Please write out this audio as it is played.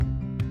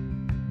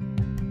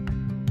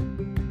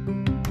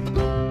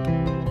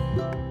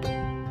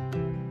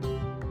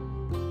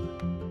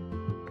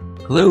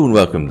Hello and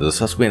welcome to the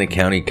Susquehanna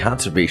County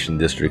Conservation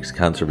District's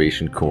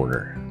Conservation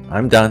Corner.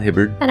 I'm Don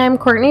Hibbard. And I'm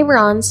Courtney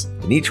Bronze.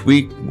 And each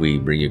week we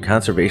bring you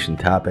conservation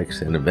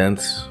topics and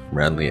events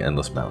around the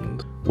Endless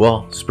Mountains.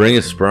 Well, spring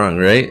has sprung,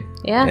 right?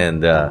 Yeah.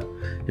 And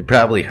you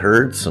probably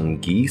heard some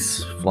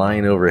geese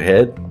flying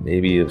overhead.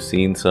 Maybe you've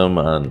seen some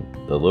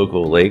on the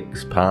local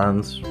lakes,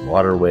 ponds,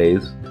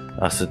 waterways.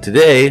 So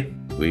today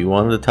we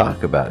wanted to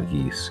talk about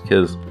geese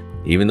because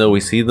even though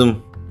we see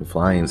them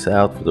flying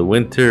south for the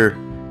winter,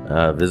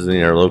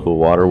 visiting our local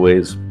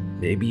waterways,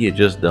 maybe you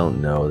just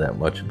don't know that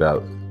much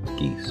about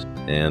geese.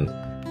 And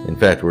in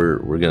fact, we're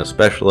going to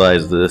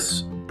specialize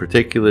this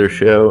particular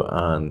show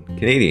on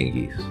Canadian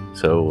geese.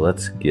 So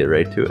let's get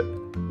right to it.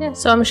 Yeah,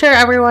 so I'm sure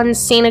everyone's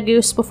seen a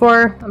goose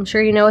before. I'm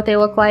sure you know what they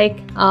look like.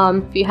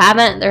 If you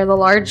haven't, they're the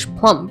large,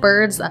 plump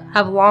birds that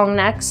have long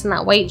necks and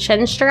that white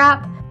chin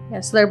strap. Yeah,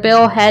 so their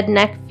bill, head,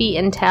 neck, feet,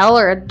 and tail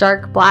are a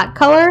dark black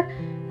color,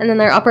 and then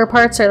their upper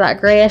parts are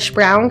that grayish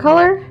brown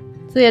color.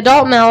 So the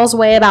adult males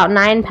weigh about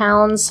 9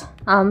 pounds.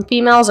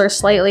 Females are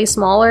slightly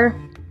smaller.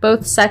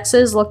 Both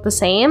sexes look the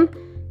same,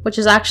 which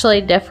is actually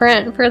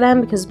different for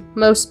them because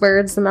most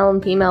birds, the male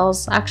and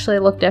females, actually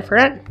look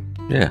different.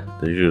 Yeah,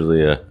 there's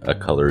usually a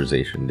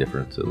colorization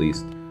difference at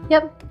least.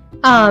 Yep.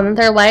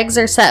 Their legs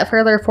are set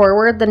further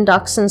forward than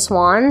ducks and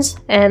swans,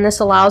 and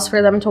this allows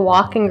for them to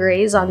walk and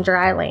graze on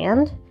dry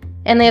land.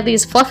 And they have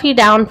these fluffy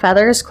down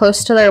feathers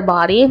close to their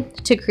body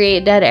to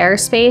create dead air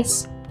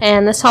space,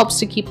 and this helps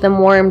to keep them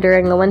warm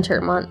during the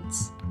winter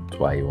months. That's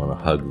why you want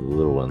to hug the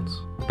little ones,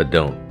 but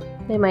don't.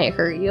 They might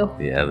hurt you.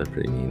 Yeah, they're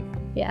pretty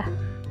mean. Yeah.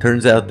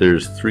 Turns out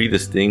there's 3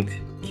 distinct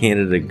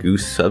Canada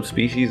goose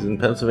subspecies in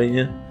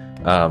Pennsylvania.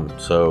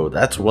 So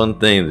that's one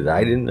thing that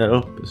I didn't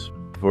know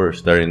before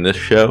starting this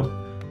show.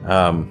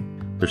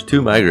 There's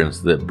 2 migrants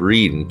that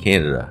breed in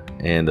Canada,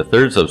 and a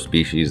 3rd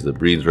subspecies that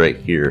breeds right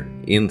here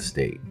in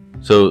state.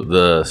 So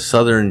the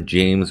southern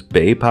James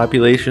Bay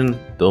population,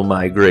 they'll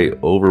migrate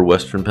over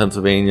western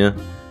Pennsylvania.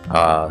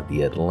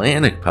 The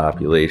Atlantic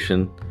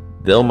population,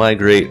 they'll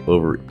migrate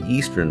over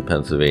eastern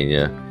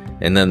Pennsylvania.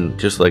 And then,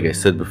 just like I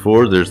said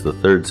before, there's the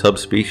 3rd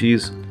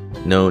subspecies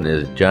known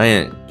as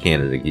giant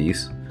Canada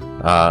geese.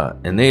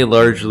 And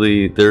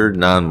they're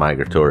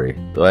non-migratory.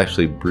 They'll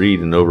actually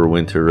breed and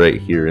overwinter right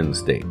here in the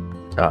state.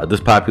 This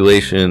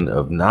population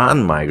of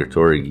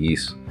non-migratory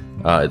geese,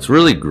 it's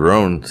really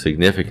grown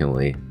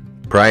significantly.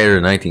 Prior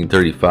to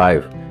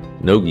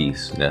 1935, no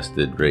geese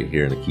nested right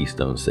here in the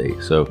Keystone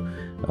State. So,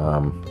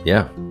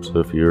 so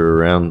if you're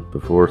around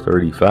before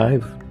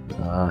 35,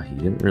 you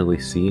didn't really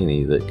see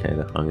any that kind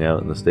of hung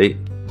out in the state.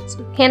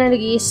 So Canada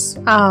geese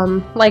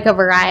like a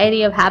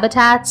variety of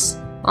habitats.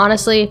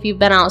 Honestly, if you've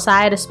been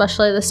outside,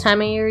 especially this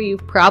time of year,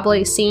 you've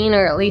probably seen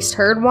or at least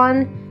heard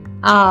one.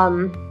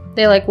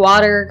 They like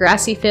water,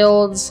 grassy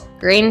fields,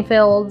 grain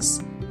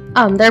fields.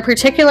 They're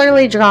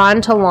particularly drawn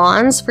to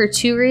lawns for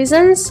 2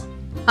 reasons.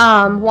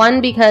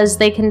 One, because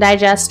they can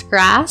digest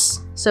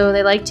grass, so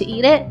they like to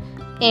eat it.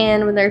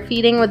 And when they're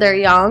feeding with their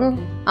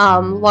young,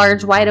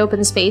 large wide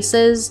open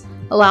spaces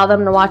allow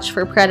them to watch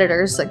for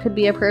predators that could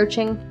be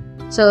approaching.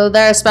 So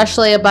they're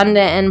especially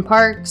abundant in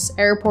parks,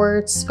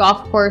 airports,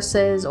 golf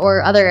courses,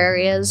 or other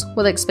areas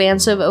with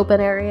expansive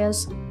open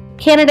areas.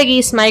 Canada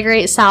geese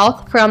migrate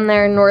south from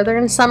their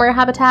northern summer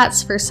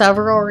habitats for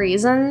several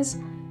reasons.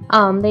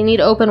 They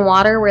need open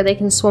water where they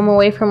can swim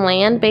away from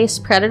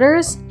land-based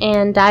predators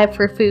and dive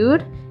for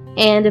food.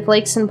 And if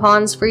lakes and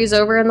ponds freeze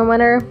over in the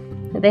winter,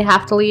 they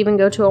have to leave and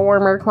go to a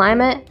warmer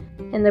climate.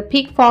 And the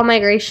peak fall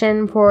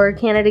migration for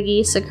Canada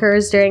geese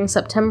occurs during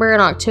September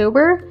and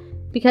October.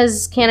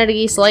 Because Canada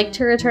geese like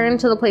to return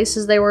to the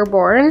places they were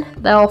born,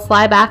 they'll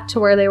fly back to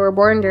where they were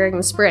born during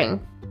the spring.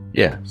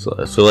 Yeah, so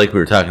like we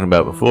were talking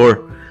about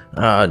before,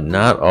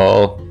 not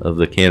all of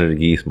the Canada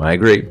geese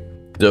migrate.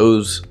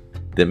 Those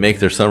that make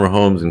their summer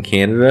homes in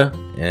Canada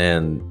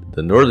and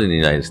the northern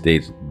United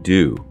States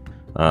do.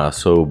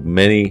 So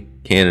many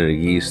Canada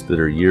geese that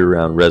are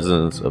year-round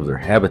residents of their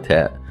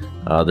habitat,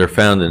 they're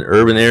found in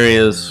urban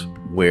areas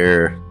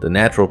where the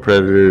natural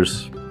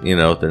predators,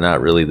 they're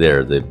not really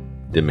there. They've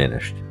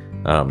diminished.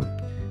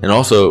 And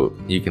also,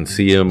 you can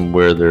see them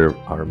where there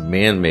are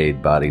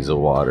man-made bodies of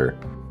water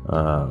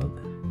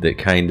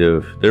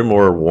that they're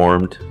more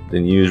warmed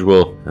than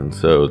usual, and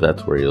so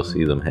that's where you'll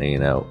see them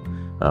hanging out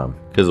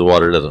because the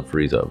water doesn't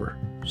freeze over.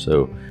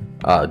 So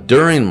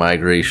during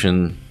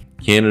migration,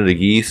 Canada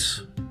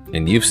geese,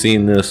 and you've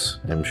seen this,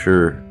 I'm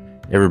sure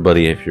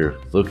everybody, if you're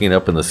looking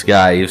up in the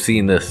sky, you've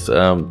seen this,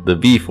 the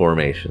V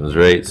formations,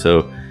 right?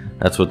 So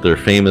that's what they're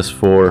famous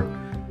for.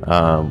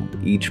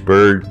 Each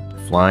bird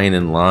flying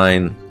in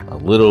line a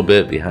little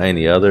bit behind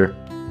the other.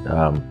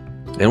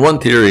 And one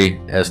theory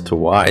as to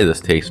why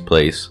this takes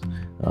place,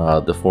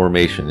 the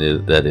formation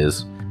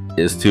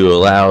is to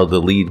allow the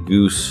lead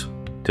goose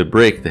to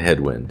break the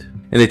headwind.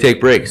 And they take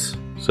breaks,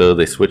 so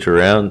they switch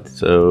around,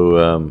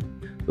 so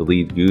the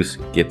lead goose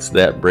gets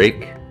that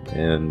break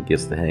and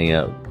gets to hang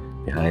out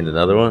behind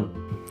another one.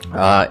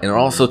 And it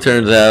also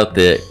turns out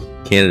that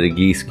Canada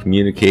geese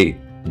communicate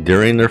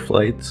during their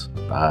flights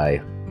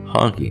by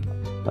honking.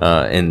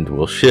 and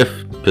will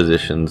shift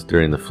positions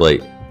during the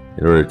flight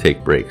in order to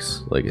take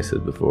breaks, like I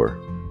said before.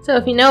 So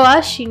if you know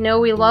us, you know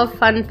we love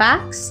fun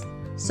facts.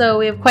 So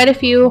we have quite a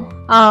few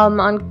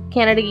on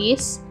Canada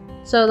geese.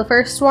 So the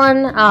first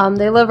one,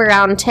 they live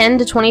around 10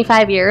 to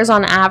 25 years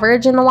on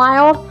average in the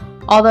wild,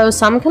 although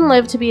some can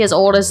live to be as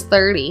old as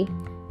 30.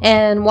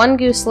 And one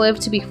goose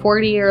lived to be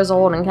 40 years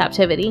old in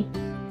captivity.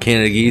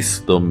 Canada geese,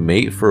 they'll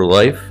mate for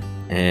life,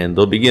 and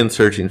they'll begin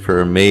searching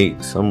for a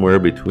mate somewhere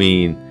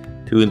between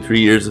 2 and 3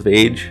 years of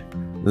age.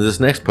 And this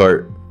next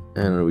part,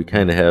 and we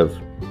kind of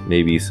have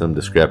maybe some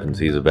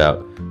discrepancies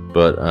about,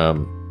 but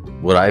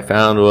what I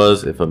found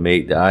was if a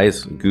mate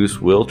dies, a goose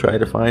will try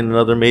to find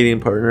another mating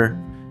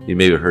partner. You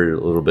maybe heard it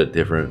a little bit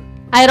different.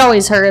 I had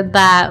always heard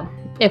that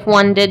if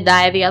one did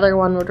die, the other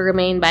one would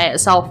remain by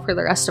itself for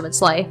the rest of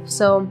its life.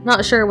 So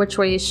not sure which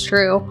way is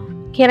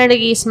true. Canada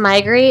geese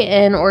migrate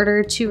in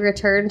order to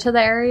return to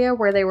the area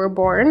where they were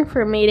born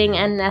for mating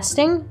and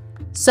nesting.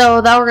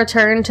 So they'll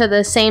return to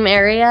the same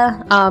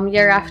area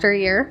year after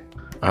year.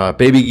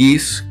 Baby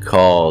geese,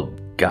 called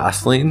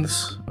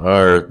goslings,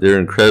 they're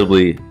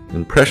incredibly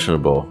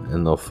impressionable,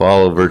 and they'll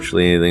follow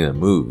virtually anything that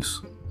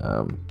moves.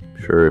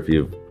 Sure, if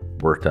you've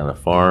worked on a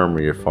farm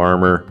or you're a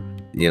farmer,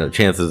 you know,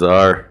 chances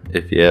are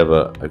if you have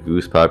a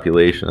goose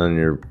population on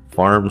your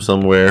farm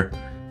somewhere,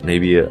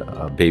 maybe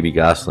a baby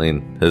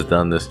gosling has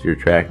done this to your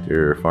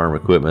tractor or farm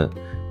equipment,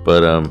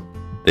 but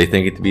they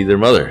think it to be their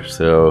mother.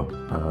 So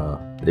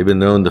they've been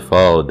known to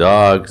follow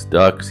dogs,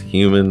 ducks,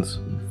 humans,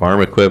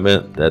 farm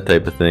equipment, that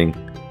type of thing.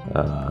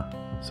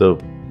 So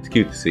it's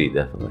cute to see,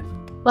 definitely.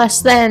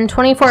 Less than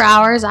 24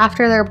 hours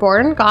after they're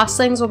born,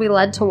 goslings will be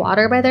led to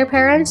water by their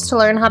parents to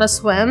learn how to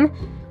swim.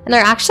 And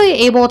they're actually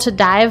able to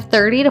dive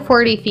 30 to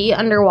 40 feet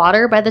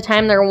underwater by the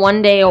time they're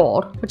 1 day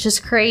old, which is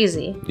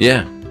crazy.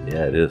 Yeah,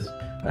 it is.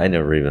 I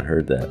never even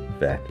heard that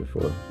fact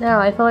before. No,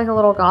 I feel like a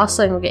little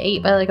gosling would get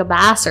ate by like a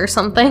bass or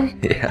something.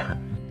 Yeah.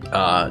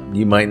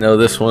 You might know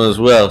this one as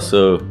well.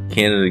 So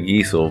Canada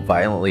geese will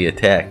violently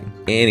attack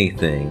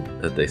anything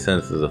that they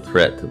sense as a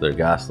threat to their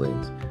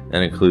goslings.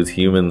 That includes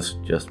humans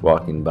just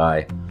walking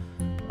by,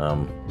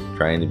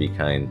 trying to be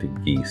kind to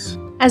geese.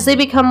 As they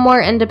become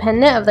more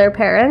independent of their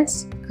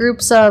parents,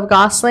 groups of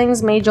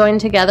goslings may join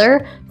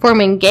together,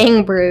 forming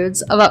gang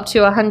broods of up to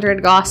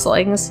 100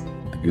 goslings.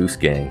 The goose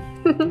gang.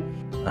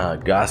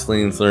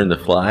 Goslings learn to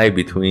fly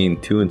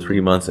between 2 and 3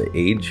 months of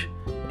age,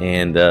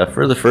 and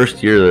for the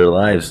first year of their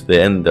lives,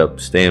 they end up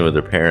staying with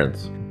their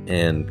parents.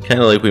 And kind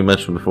of like we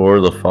mentioned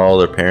before, they'll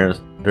follow their parents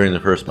during the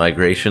first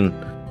migration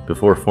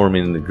before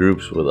forming into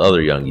groups with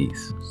other young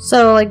geese.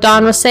 So like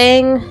Don was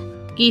saying,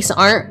 geese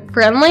aren't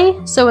friendly,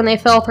 so when they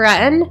feel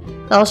threatened,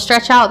 they'll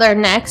stretch out their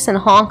necks and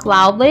honk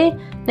loudly.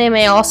 They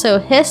may also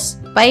hiss,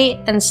 bite,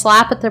 and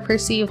slap at the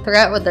perceived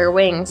threat with their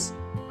wings.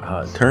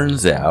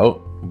 Turns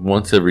out,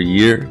 once every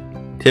year,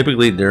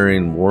 typically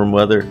during warm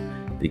weather,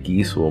 the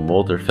geese will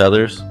molt their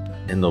feathers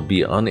and they'll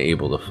be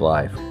unable to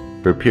fly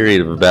for a period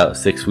of about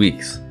 6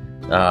 weeks.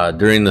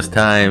 During this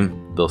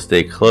time, they'll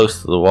stay close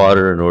to the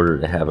water in order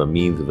to have a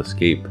means of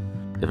escape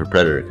if a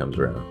predator comes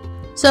around.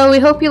 So we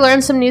hope you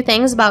learned some new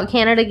things about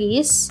Canada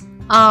geese.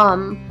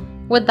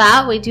 With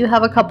that, we do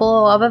have a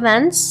couple of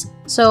events.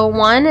 So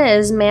one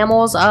is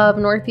Mammals of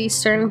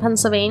Northeastern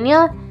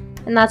Pennsylvania,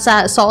 and that's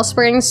at Salt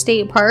Springs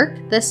State Park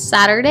this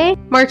Saturday,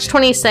 March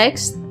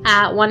 26th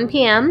at 1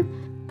 p.m.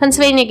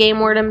 Pennsylvania Game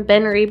Warden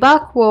Ben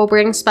Rebuck will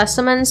bring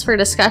specimens for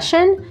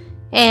discussion,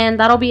 and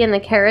that'll be in the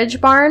carriage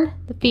barn.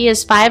 The fee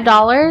is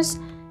 $5,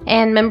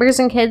 and members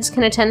and kids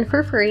can attend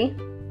for free.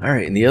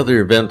 Alright, and the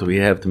other event we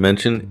have to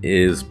mention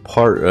is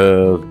part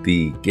of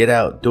the Get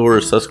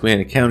Outdoors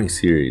Susquehanna County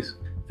series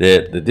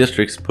that the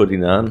district's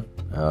putting on.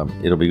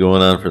 It'll be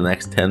going on for the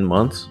next 10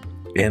 months.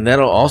 And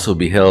that'll also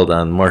be held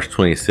on March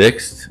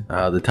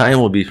 26th. The time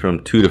will be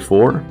from 2 to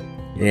 4.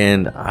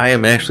 And I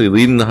am actually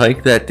leading the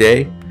hike that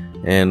day.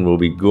 And we'll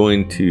be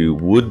going to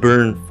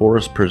Woodburn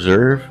Forest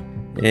Preserve.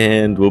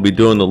 And we'll be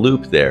doing the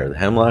loop there, the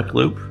Hemlock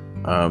Loop,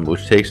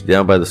 which takes you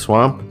down by the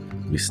swamp.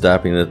 We'll be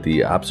stopping at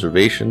the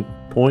observation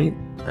point,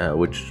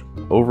 which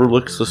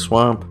overlooks the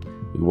swamp.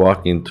 We'll be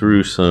walking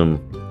through some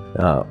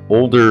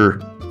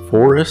older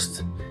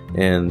forest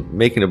and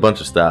making a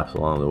bunch of stops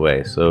along the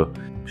way. So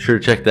be sure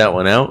to check that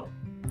one out.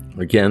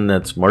 Again,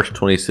 that's March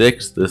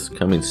 26th, this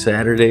coming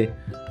Saturday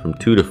from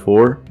 2 to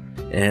 4.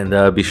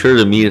 And be sure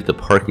to meet at the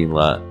parking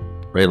lot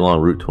right along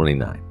Route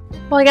 29.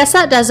 Well, I guess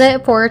that does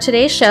it for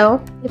today's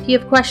show. If you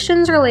have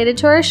questions related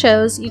to our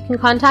shows, you can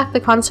contact the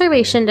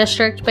Conservation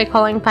District by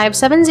calling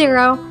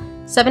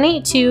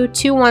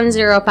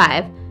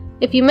 570-782-2105.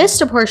 If you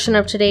missed a portion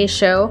of today's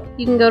show,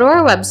 you can go to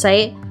our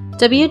website,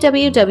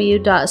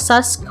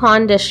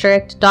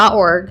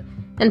 www.suscondistrict.org,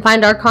 and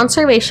find our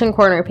Conservation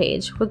Corner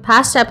page with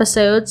past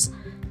episodes,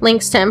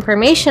 links to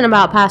information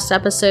about past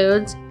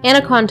episodes, and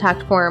a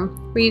contact form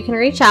where you can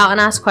reach out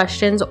and ask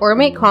questions or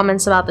make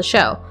comments about the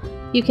show.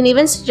 You can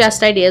even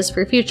suggest ideas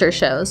for future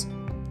shows.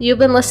 You've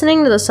been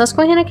listening to the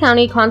Susquehanna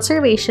County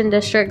Conservation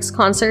District's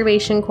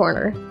Conservation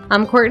Corner.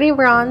 I'm Courtney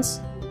Bronze.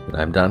 And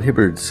I'm Don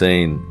Hibbard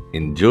saying,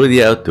 enjoy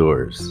the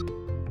outdoors.